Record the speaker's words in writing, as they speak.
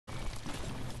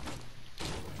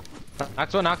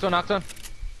Knocked one, knocked one, knocked one.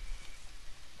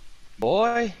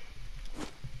 Boy.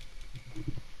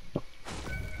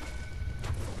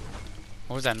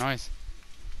 What was that noise?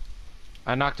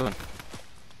 I knocked one.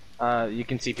 You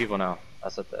can see people now.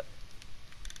 That's what that.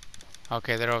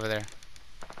 Okay, they're over there.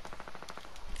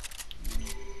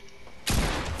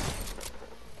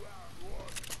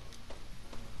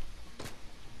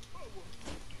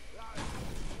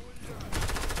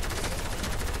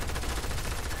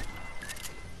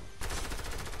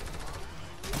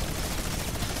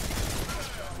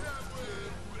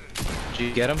 Did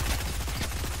you get him?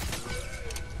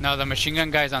 No, the machine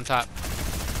gun guy's on top.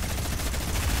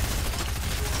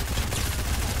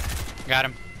 Got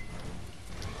him.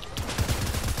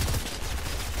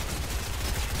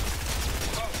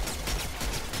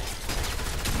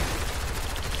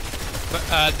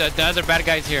 But, the other bad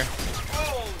guy's here.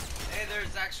 Oh! Hey,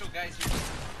 there's actual guys here.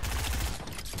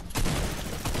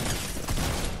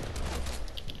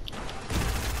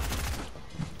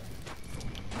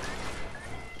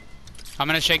 I'm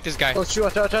gonna shake this guy. Oh shoot,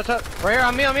 watch out, watch out. Right here,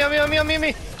 on me, on me, on me, on me, on me, on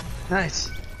me. Nice.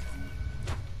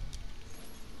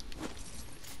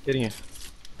 Getting you.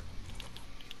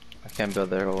 I can't build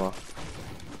there, oh well.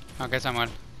 Okay, someone.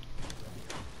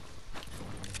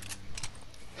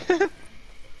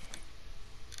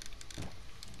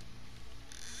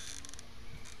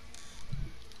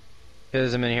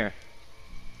 There's him in here.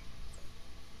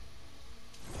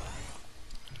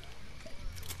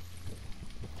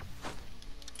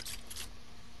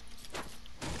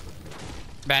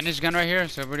 Bandage gun right here,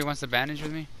 so everybody wants to bandage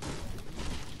with me.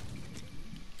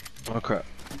 Oh crap.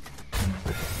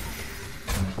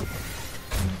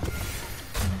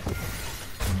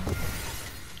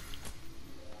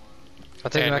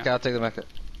 I'll take the mecha, I'll take the mecha.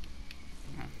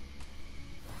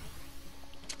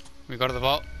 We go to the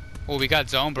vault. Oh, we got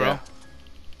zone, bro. Yeah.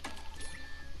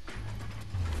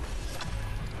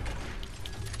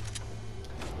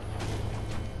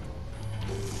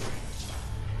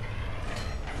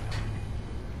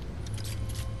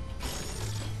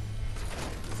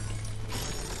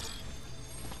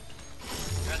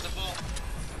 You're at the vault.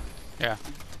 Yeah.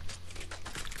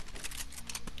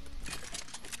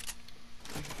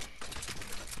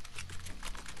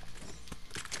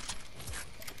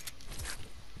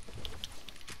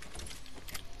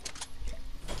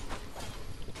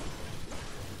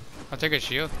 I'll take a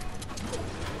shield.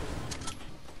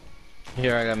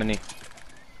 Here, I got mini.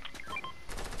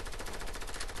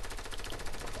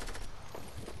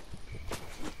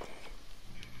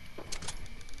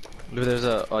 Look, there's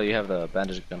a. Oh, you have the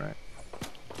bandage gun, right?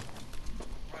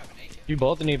 I have an AK. You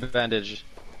both need bandage.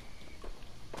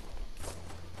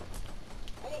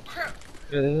 Oh crap!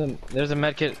 Yeah, there's a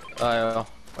med kit. Or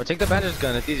take the bandage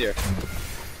gun, it's easier.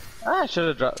 Ah, I should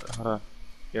have dropped. Hold on.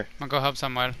 I'm gonna go help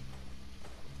someone.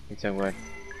 It's away.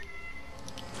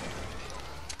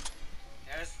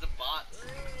 Yeah, this is the bot.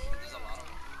 There's a lot of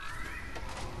them.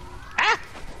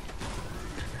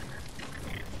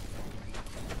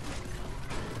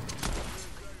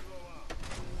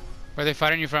 Where are they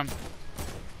fighting you from?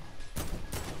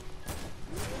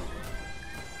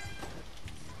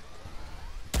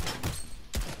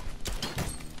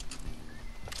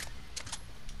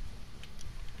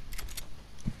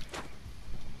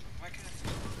 Why can't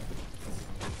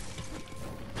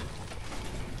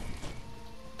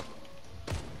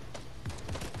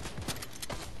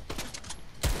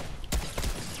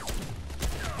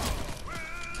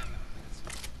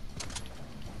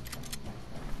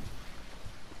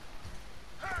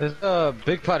There's a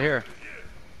big pot here.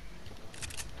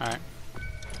 Alright.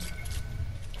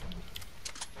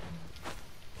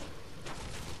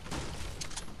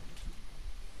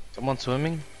 Someone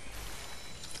swimming?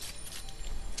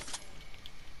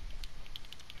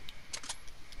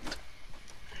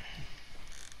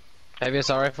 Heavy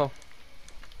assault rifle?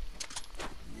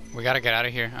 We gotta get out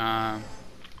of here.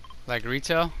 Like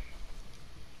retail?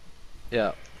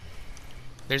 Yeah.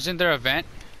 Isn't there a vent?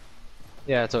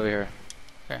 Yeah, it's over here.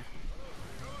 Okay.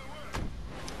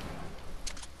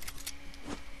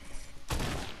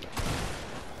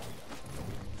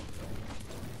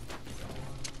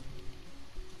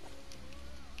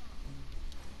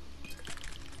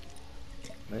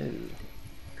 Ooh.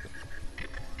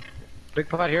 Big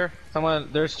pot here. Someone,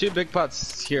 there's two big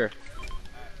pots here.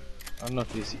 I don't know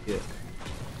if you see it.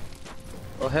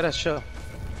 Oh, head us show.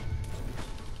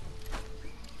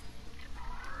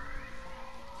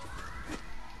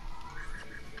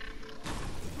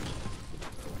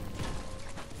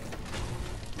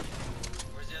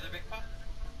 Where's the other big pot?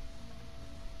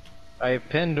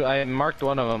 I marked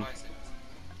one of them. Oh, I see.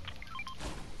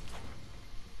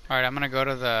 Alright, I'm gonna go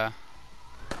to the...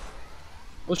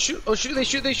 Oh shoot! Oh shoot! They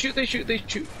shoot! They shoot! They shoot! They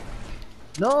shoot!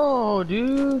 No,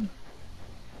 dude.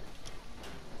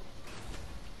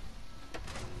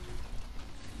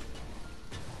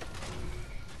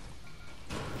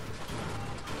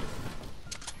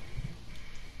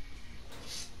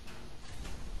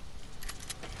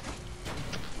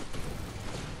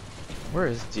 Where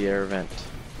is the air vent?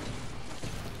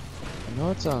 I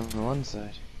know it's on the one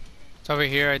side. It's over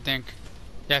here, I think.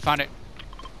 Yeah, I found it.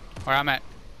 Where I'm at.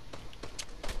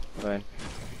 Fine.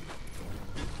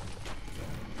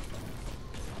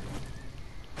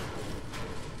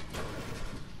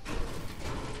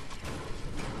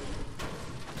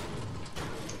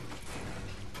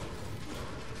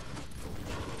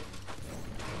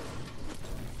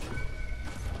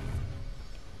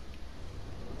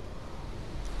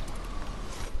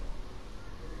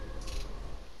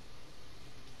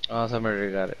 Oh, somebody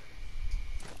already got it.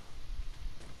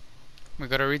 We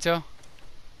go to retail.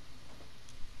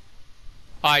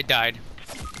 Oh, I died.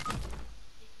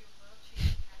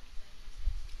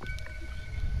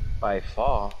 By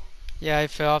fall. Yeah, I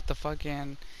fell off the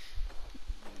fucking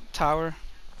tower.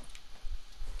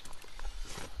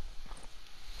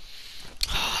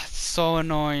 It's so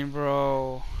annoying,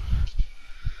 bro.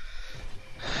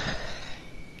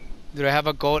 Do I have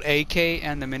a gold AK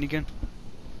and the minigun?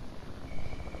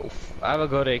 Oof. I have a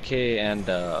gold AK and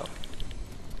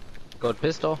gold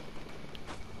pistol.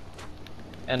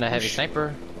 And a heavy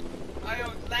sniper.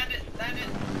 Io, land it, Io.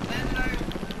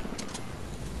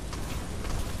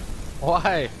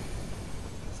 Why?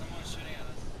 Someone's shooting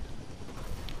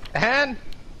at us. And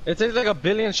it takes like a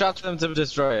billion shots for them to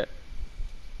destroy it.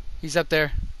 He's up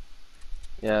there.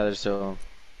 Yeah, they're still.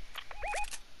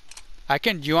 I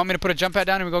can. Do you want me to put a jump pad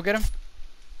down and we go get him?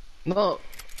 No,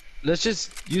 let's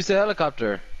just use the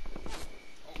helicopter.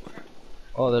 Oh crap.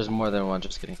 Oh, there's more than one.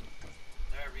 Just kidding.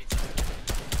 They're at retail.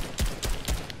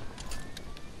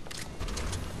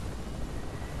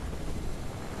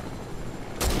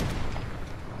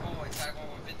 Oh, it's tag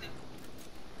 150.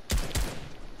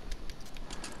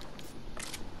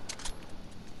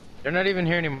 They're not even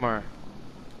here anymore.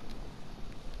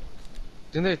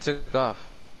 I think they took off.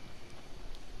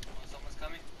 Oh, someone's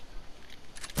coming.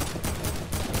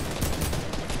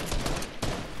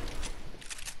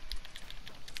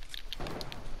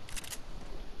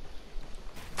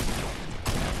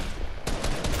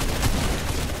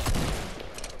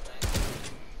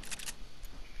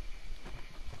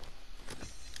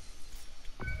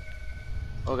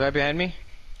 Oh, guy behind me.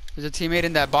 There's a teammate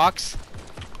in that box.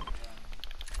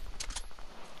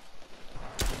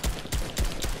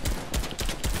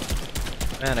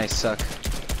 Man, I suck. Crack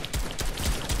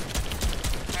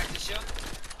the shield.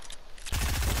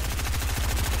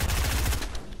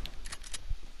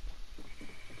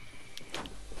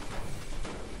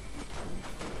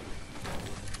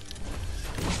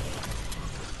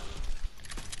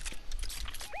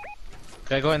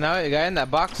 Guy going that way. Guy in that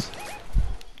box.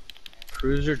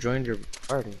 Cruiser joined your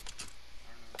party.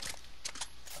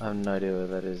 I have no idea what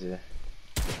that is yet.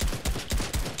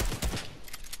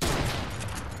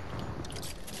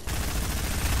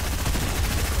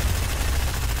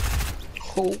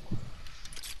 Oh. Here,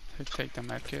 take the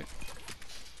med kit.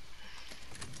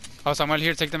 Oh, someone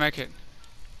here, take the med kit.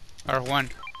 Or one.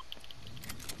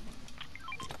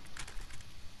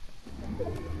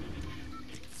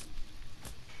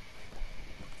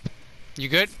 You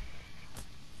good?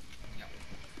 Yeah.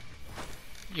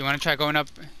 You want to try going up?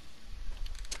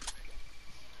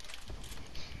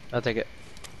 I'll take it.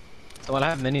 So I'll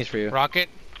have minis for you. Rocket?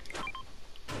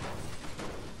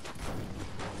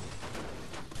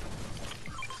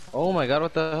 Oh my god,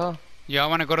 what the hell? Y'all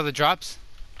want to go to the drops?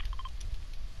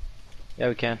 Yeah,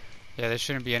 we can. Yeah, there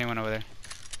shouldn't be anyone over there.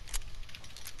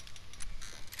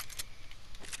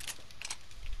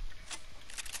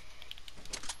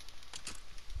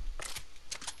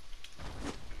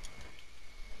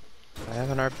 I have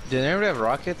an RP. Did anybody have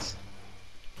rockets?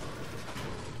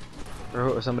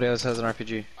 Or somebody else has an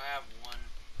RPG? I have one.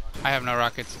 I have no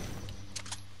rockets.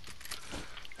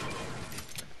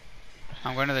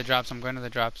 I'm going to the drops, I'm going to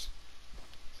the drops.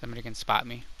 Somebody can spot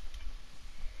me.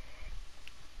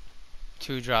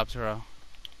 2 drops, bro.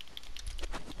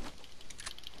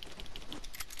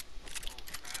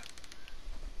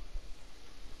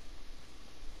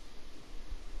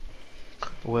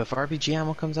 Oh, if RPG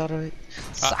ammo comes out of it.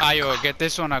 Ayo, get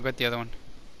this one, I'll get the other one.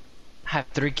 I have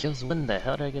 3 kills. When the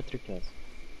hell did I get 3 kills?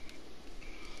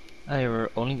 I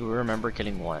only remember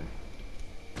killing 1.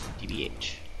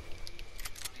 DBH.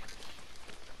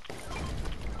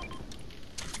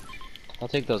 I'll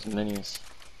take those minis.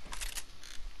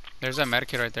 There's a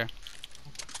medkit right there.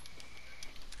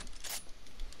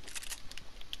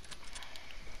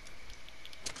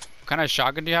 kind of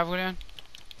shotgun do you have, Julian?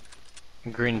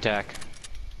 Green tack.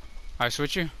 I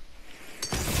switch you.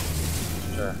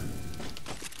 Sure.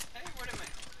 Hey, where am I?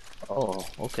 Oh,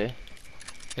 okay.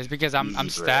 It's because I'm Easy, bro.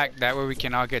 stacked. That way we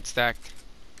can all get stacked.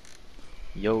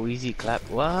 Yo, easy clap.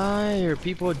 Why are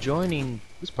people joining?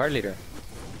 Who's party leader?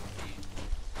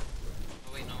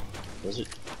 Oh wait, no. Was it?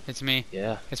 It's me.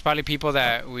 Yeah. It's probably people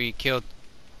that we killed.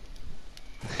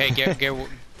 Hey, get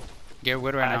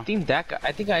wood right I now. think that guy.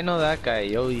 I think I know that guy.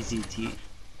 Yo, easy T.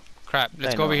 Crap.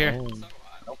 Let's I go over know here. him.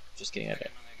 Nope. Just kidding. I did.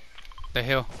 The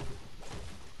hill.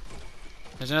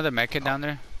 There's another medkit down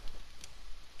there.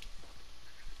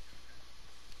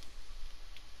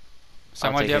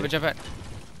 Someone, do you have a take jump pad?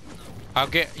 I'll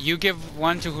get. You give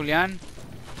one to Julian.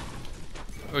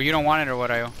 Or you don't want it, or what,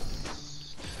 Ayo?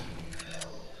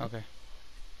 Okay.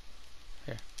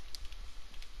 Here.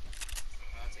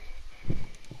 I'll take it.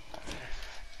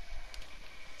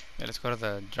 Yeah, let's go to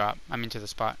the drop. I mean, to the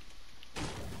spot.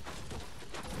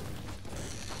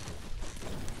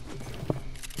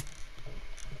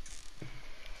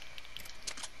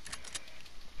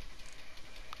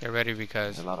 Get ready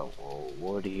because There's a lot of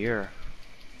wood here.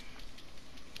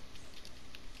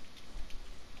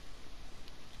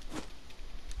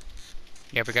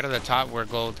 yeah, if we get to the top, we're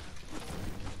gold.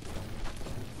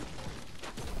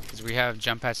 Because we have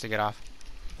jump pads to get off.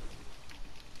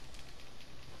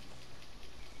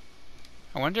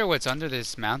 I wonder what's under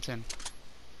this mountain.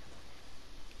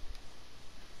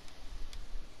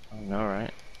 I know,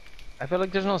 right? I feel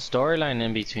like there's no storyline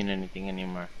in between anything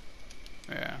anymore.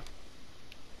 Yeah.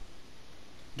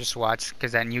 Just watch,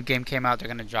 because that new game came out, they're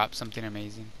gonna drop something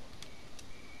amazing.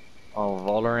 Oh,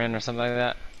 Valorant or something like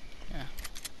that? Yeah.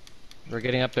 We're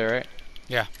getting up there, right?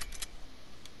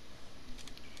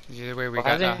 Either way, we Well, it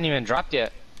got hasn't even dropped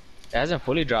yet. It hasn't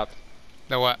fully dropped.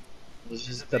 the what? It's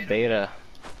just the beta.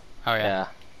 Oh yeah.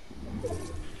 Yeah.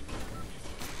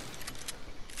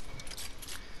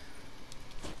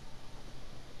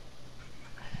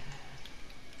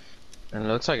 And it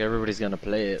looks like everybody's gonna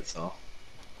play it, so.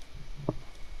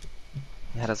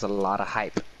 That has a lot of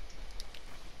hype.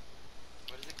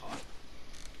 What is it called?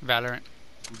 Valorant.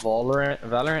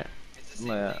 Valorant? It's the same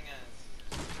Yeah. thing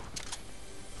as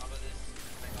all of this.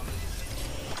 Like all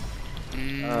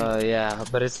of these. Yeah,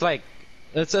 but it's like,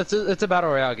 it's a battle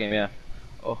royale game, yeah.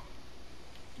 Oh.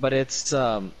 But it's,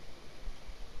 there's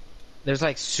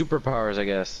like superpowers, I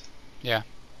guess.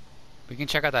 We can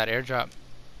check out that airdrop.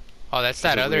 Oh, that's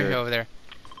that Those are other weird. hill over there.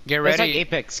 Get It's like ready.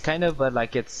 Apex, kind of, but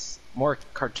like it's more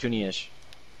cartoony-ish.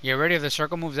 Get ready. If the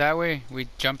circle moves that way, we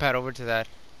jump pad over to that.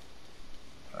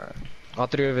 Alright. All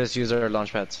three of us use our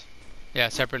launch pads. Yeah,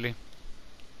 separately.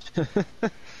 I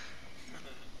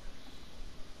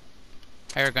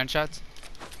hear gunshots.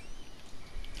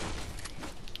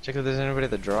 Check if there's anybody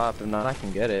at the drop. If not, I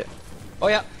can get it. Oh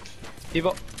yeah,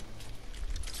 people.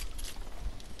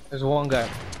 There's one guy.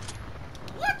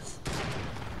 What? I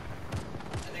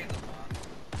think it's a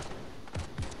bot.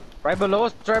 Right below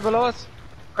us. Right below us.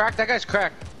 Cracked. That guy's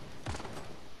cracked.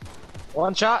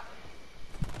 One shot.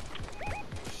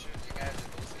 Shoot, you guys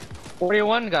are close here.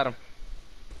 41. Got him.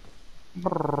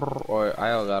 Or I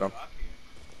got him. Drop here.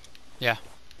 Yeah.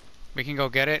 We can go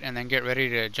get it and then get ready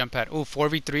to jump pad. Ooh,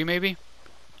 4v3 maybe?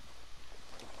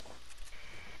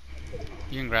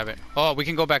 You can grab it. Oh, we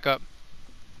can go back up.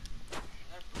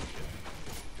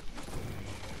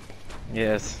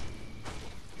 Yes.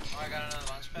 Oh, I got another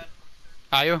launch pad.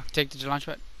 Ayo, take the launch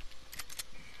pad.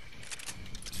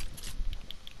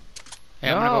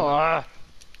 Yeah, No. I'm gonna go.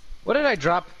 What did I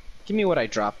drop? Give me what I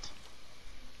dropped.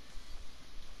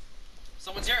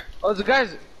 Someone's here. Oh, the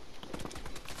guys.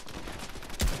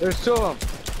 There's two of them.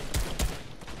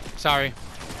 Sorry.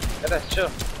 Yeah, that's chill.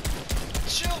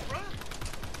 Chill, bro.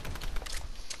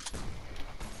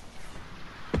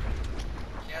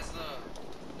 He has the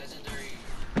legendary.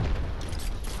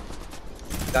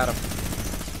 Got him.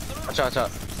 Watch out, watch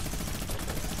out.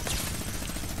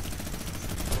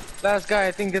 Last guy,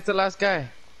 I think it's the last guy.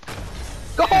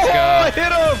 Go! Let's go. I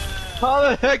hit him! How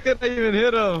the heck did I even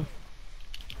hit him?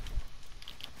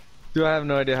 Dude, I have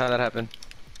no idea how that happened.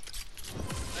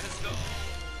 Let's go.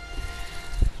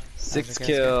 6 Okay,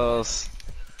 kills.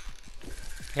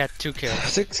 I got 2 kills.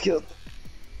 6 kills.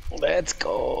 Let's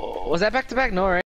go. Was that back to back? No, right?